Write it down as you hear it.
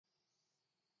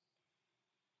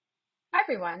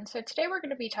everyone. So today we're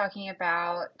going to be talking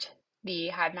about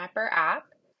the Hivemapper app,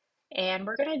 and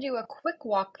we're going to do a quick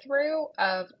walkthrough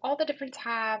of all the different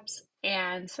tabs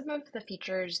and some of the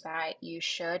features that you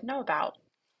should know about.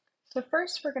 So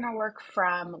first, we're going to work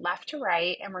from left to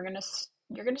right, and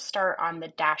you're going to start on the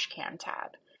Dashcam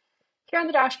tab. Here on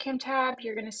the Dashcam tab,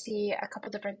 you're going to see a couple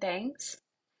different things.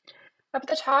 Up at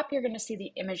the top, you're going to see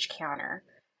the image counter.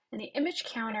 And the image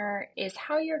counter is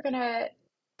how you're going to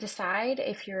decide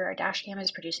if your dashcam is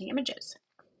producing images.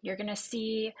 You're going to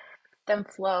see them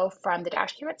flow from the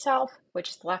dashcam itself, which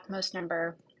is the leftmost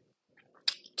number,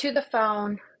 to the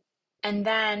phone, and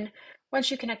then once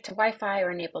you connect to Wi-Fi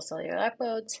or enable cellular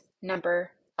uploads,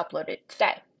 number uploaded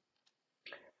today.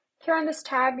 Here on this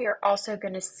tab, you're also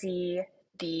going to see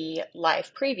the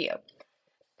live preview.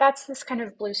 That's this kind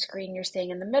of blue screen you're seeing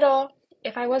in the middle.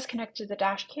 If I was connected to the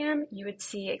dash cam, you would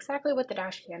see exactly what the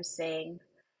dash cam is saying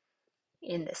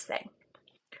in this thing.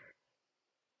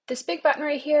 This big button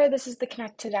right here, this is the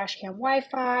connect to dashcam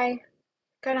Wi-Fi.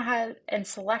 Go ahead and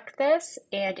select this,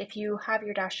 and if you have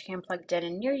your dashcam plugged in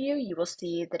and near you, you will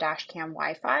see the dashcam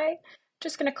Wi-Fi.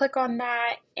 Just going to click on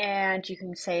that, and you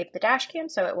can save the dashcam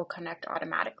so it will connect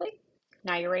automatically.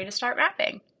 Now you're ready to start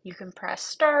mapping. You can press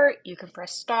start, you can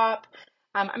press stop.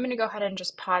 I'm going to go ahead and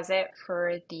just pause it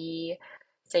for the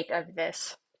sake of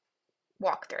this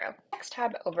walkthrough. Next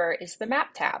tab over is the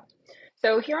map tab.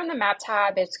 So here on the map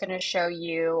tab, it's going to show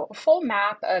you a full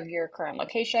map of your current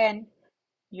location.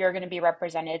 You're going to be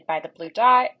represented by the blue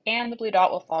dot, and the blue dot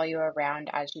will follow you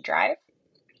around as you drive.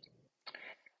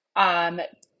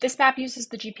 This map uses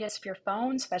the GPS of your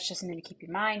phone, so that's just something to keep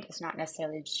in mind. It's not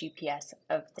necessarily the GPS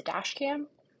of the dash cam.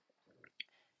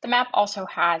 The map also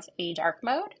has a dark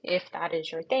mode. If that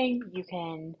is your thing, you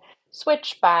can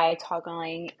switch by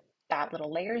toggling that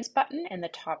little layers button in the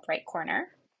top right corner.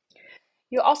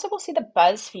 You also will see the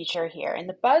buzz feature here, and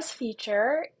the buzz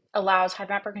feature allows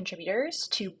Hivemapper contributors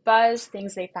to buzz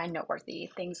things they find noteworthy,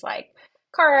 things like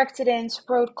car accidents,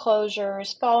 road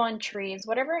closures, fallen trees,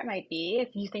 whatever it might be.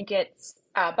 If you think it's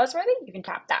buzzworthy, you can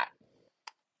tap that.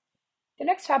 The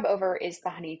next tab over is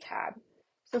the honey tab.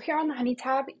 So here on the honey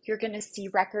tab, you're going to see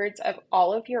records of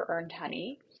all of your earned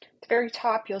honey. At the very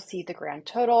top, you'll see the grand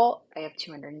total. I have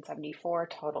 274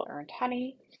 total earned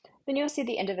honey. Then you'll see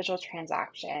the individual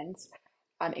transactions,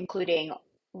 including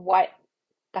what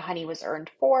the honey was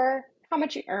earned for, how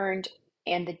much you earned,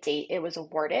 and the date it was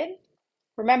awarded.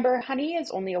 Remember, honey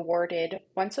is only awarded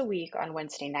once a week on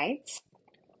Wednesday nights.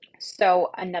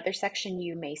 So another section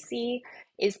you may see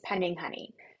is pending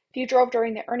honey. If you drove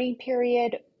during the earning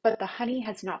period, but the honey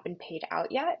has not been paid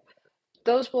out yet,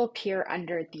 those will appear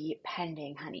under the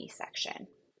pending honey section.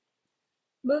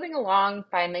 Moving along,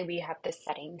 finally, we have the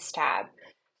settings tab.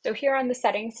 So here on the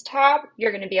settings tab,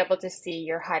 you're going to be able to see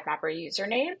your Hivemapper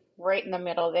username right in the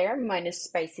middle there. Mine is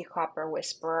Spicy Copper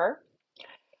Whisperer.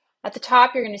 At the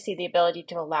top, you're going to see the ability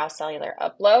to allow cellular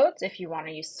uploads if you want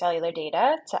to use cellular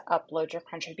data to upload your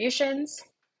contributions.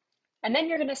 And then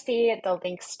you're going to see the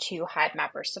links to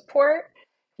Hivemapper support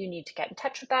if you need to get in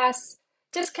touch with us,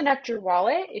 disconnect your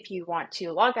wallet if you want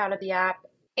to log out of the app,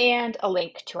 and a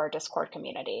link to our Discord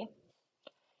community.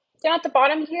 Down at the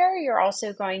bottom here, you're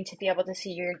also going to be able to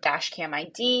see your dashcam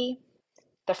ID,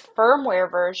 the firmware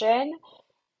version,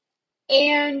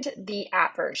 and the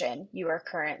app version you are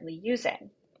currently using.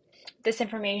 This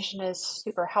information is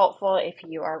super helpful if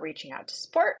you are reaching out to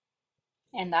support,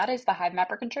 and that is the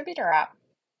Hivemapper Contributor app.